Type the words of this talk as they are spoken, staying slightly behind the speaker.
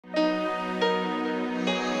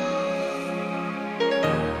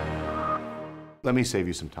Let me save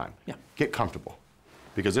you some time. Yeah. Get comfortable.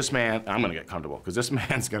 Because this man, I'm gonna get comfortable, because this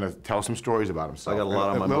man's gonna tell some stories about himself. I got a lot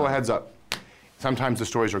on my mind. Little heads up. Sometimes the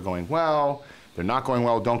stories are going well, they're not going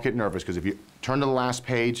well, don't get nervous, because if you turn to the last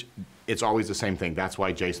page, it's always the same thing. That's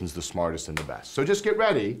why Jason's the smartest and the best. So just get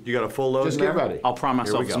ready. You got a full load Just in get there? ready. I'll prime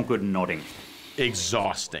myself we with go. some good nodding.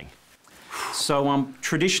 Exhausting. So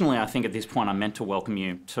traditionally, I think at this point, I'm meant to welcome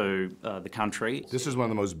you to the country. This is one of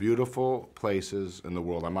the most beautiful places in the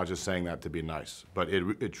world. I'm not just saying that to be nice, but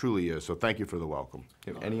it truly is. So thank you for the welcome.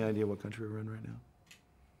 Do you have any idea what country we're in right now?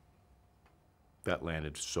 That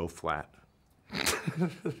landed so flat.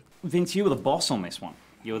 Vince, you were the boss on this one.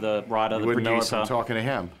 You were the writer, the wouldn't producer. know if I'm talking to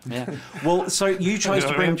him. Yeah. Well, so you chose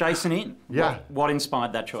to bring Jason in. Yeah. What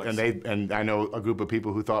inspired that choice? And I know a group of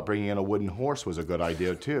people who thought bringing in a wooden horse was a good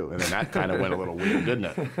idea too. And then that kind of went a little weird, didn't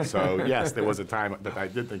it? So yes, there was a time that I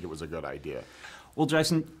did think it was a good idea. Well,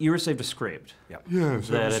 Jason, you received a script. Yep. Yes,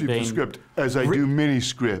 I That had received been a script, as I do many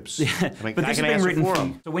scripts. I mean, But I this has can been answer written for for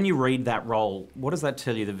 'em. So when you read that role, what does that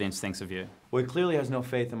tell you that Vince thinks of you? Well, he clearly has no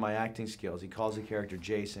faith in my acting skills. He calls the character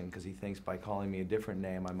Jason because he thinks by calling me a different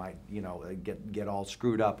name, I might, you know, get all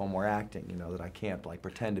screwed up when we're acting, you know, that I can't, like,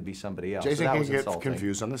 pretend to be somebody else. Jason so that can was get insulting.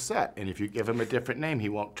 confused on the set, and if you give him a different name, he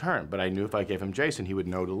won't turn. But I knew if I gave him Jason, he would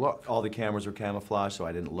know to look. All the cameras were camouflaged, so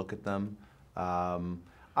I didn't look at them.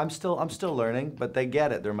 I'm still learning, but they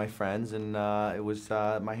get it. They're my friends, and it was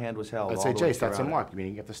my hand was held. Let's all say, the way Jace, that's a throughout it. mark. I mean,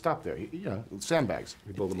 you have to stop there. You know, sandbags.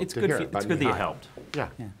 You build them up It's to good, here, it's about good that you knee high. helped. Yeah.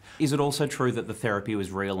 Yeah. Is it also true that the therapy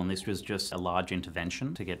was real and this was just a large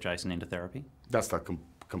intervention to get Jason into therapy? That's the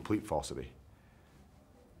complete falsity.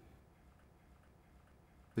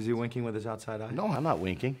 Is he winking with his outside eye? No, I'm not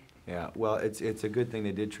winking. Yeah, well, it's a good thing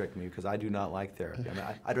they did trick me because I do not like therapy. I mean,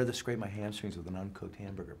 I'd rather scrape my hamstrings with an uncooked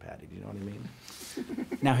hamburger patty. Do you know what I mean?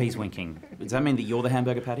 Now he's winking. Does that mean that you're the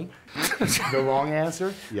hamburger patty? The wrong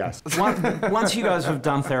answer? Yes. Once you guys have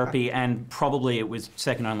done therapy, and probably it was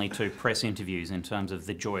second only to press interviews in terms of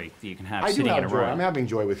the joy that you can have I do sitting in a have joy. room. I'm having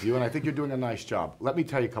joy with you, and I think you're doing a nice job. Let me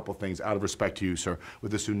tell you a couple things out of respect to you, sir,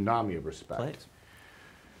 with a tsunami of respect. Please.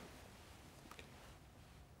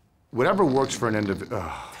 Whatever works for an individual.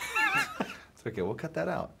 It's okay, we'll cut that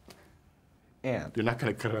out. And You're not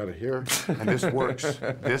going to cut it out of here. And this works.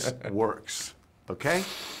 This works. Okay?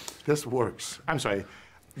 This works. I'm sorry.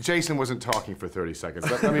 Jason wasn't talking for 30 seconds.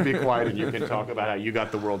 Let me be quiet and you can talk about how you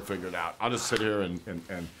got the world figured out. I'll just sit here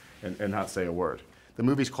and not say a word. The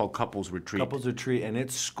movie's called Couples Retreat. Couples Retreat, and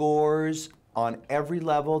it scores on every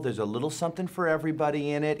level. There's a little something for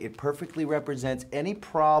everybody in it. It perfectly represents any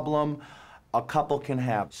problem a couple can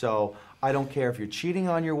have. So I don't care if you're cheating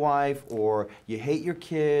on your wife or you hate your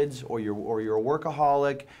kids or you're a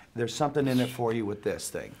workaholic. There's something in it for you with this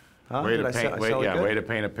thing. Huh? Way Did to I paint, sell it good? way to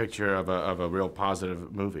paint a picture of a real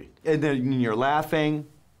positive movie. And then you're laughing,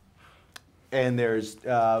 and there's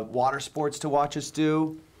water sports to watch us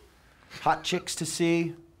do, hot chicks to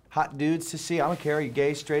see, hot dudes to see. I don't care, you're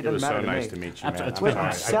gay, straight, It doesn't was matter so to nice me. to meet you, Wait, man. I'm Wait,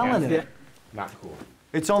 I'm selling it. Not cool.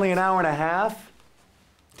 It's only an hour and a half,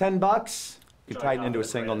 $10. You can tighten into a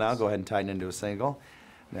single now. Go ahead and tighten into a single.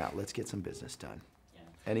 Now, let's get some business done.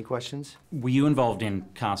 Any questions? Were you involved in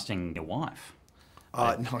casting your wife?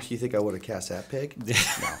 No, you think I would have cast that pig?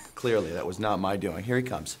 No, clearly that was not my doing. Here he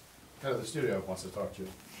comes. Head of the studio wants to talk to you.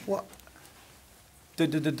 What?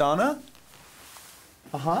 Donna?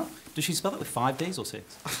 Uh-huh. Does she spell it with 5 Ds or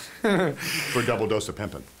 6? For a double dose of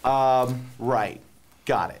pimping. Right.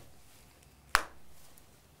 Got it.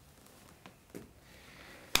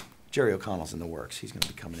 Jerry O'Connell's in the works. He's going to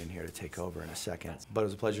be coming in here to take over in a second. But it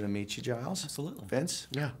was a pleasure to meet you, Giles. Absolutely. Vince?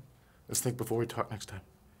 Yeah. Let's think before we talk next time.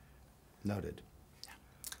 Noted.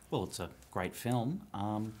 Well, it's a great film.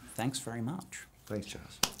 Thanks very much. Thanks,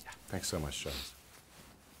 Giles. Yeah. Thanks so much, Giles.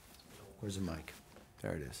 Where's the mic?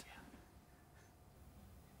 There it is.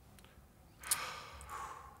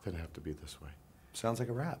 Didn't have to be this way. Sounds like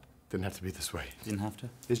a wrap. Didn't have to be this way. Didn't have to.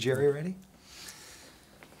 Is Jerry ready?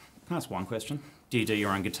 That's one question. Do you do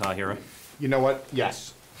your own Guitar Hero? You know what?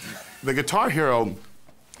 Yes. The Guitar Hero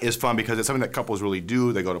is fun because it's something that couples really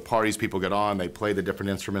do. They go to parties, people get on, they play the different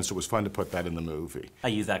instruments. It was fun to put that in the movie. Are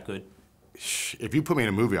you that good? If you put me in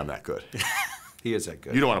a movie, I'm that good. He is that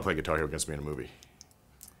good. You don't want to play Guitar Hero against me in a movie.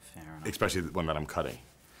 Fair enough. Especially the one that I'm cutting.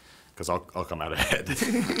 Because I'll come out ahead.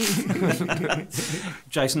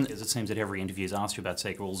 Jason, as it seems that every interview's asked you about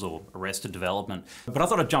sequels or Arrested Development, but I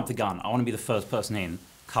thought I'd jump the gun. I want to be the first person in.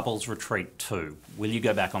 Couples Retreat 2. Will you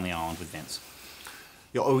go back on the island with Vince?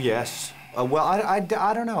 Oh, yes. Well, I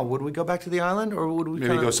don't know. Would we go back to the island, or would we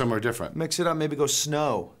Maybe go somewhere different. mix it up? Maybe go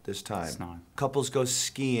snow this time. Snow. Couples go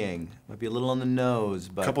skiing. Might be a little on the nose,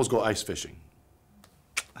 but... Couples go ice fishing.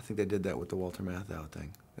 I think they did that with the Walter Matthau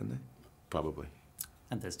thing, didn't they? Probably.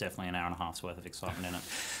 And there's definitely an hour and a half's worth of excitement in it.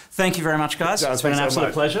 Thank you very much, guys. John, it's been an thanks so absolute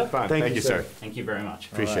much. pleasure. Fun. Thank Thank you, you, sir. Thank you very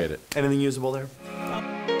much. Appreciate it. Anything usable there?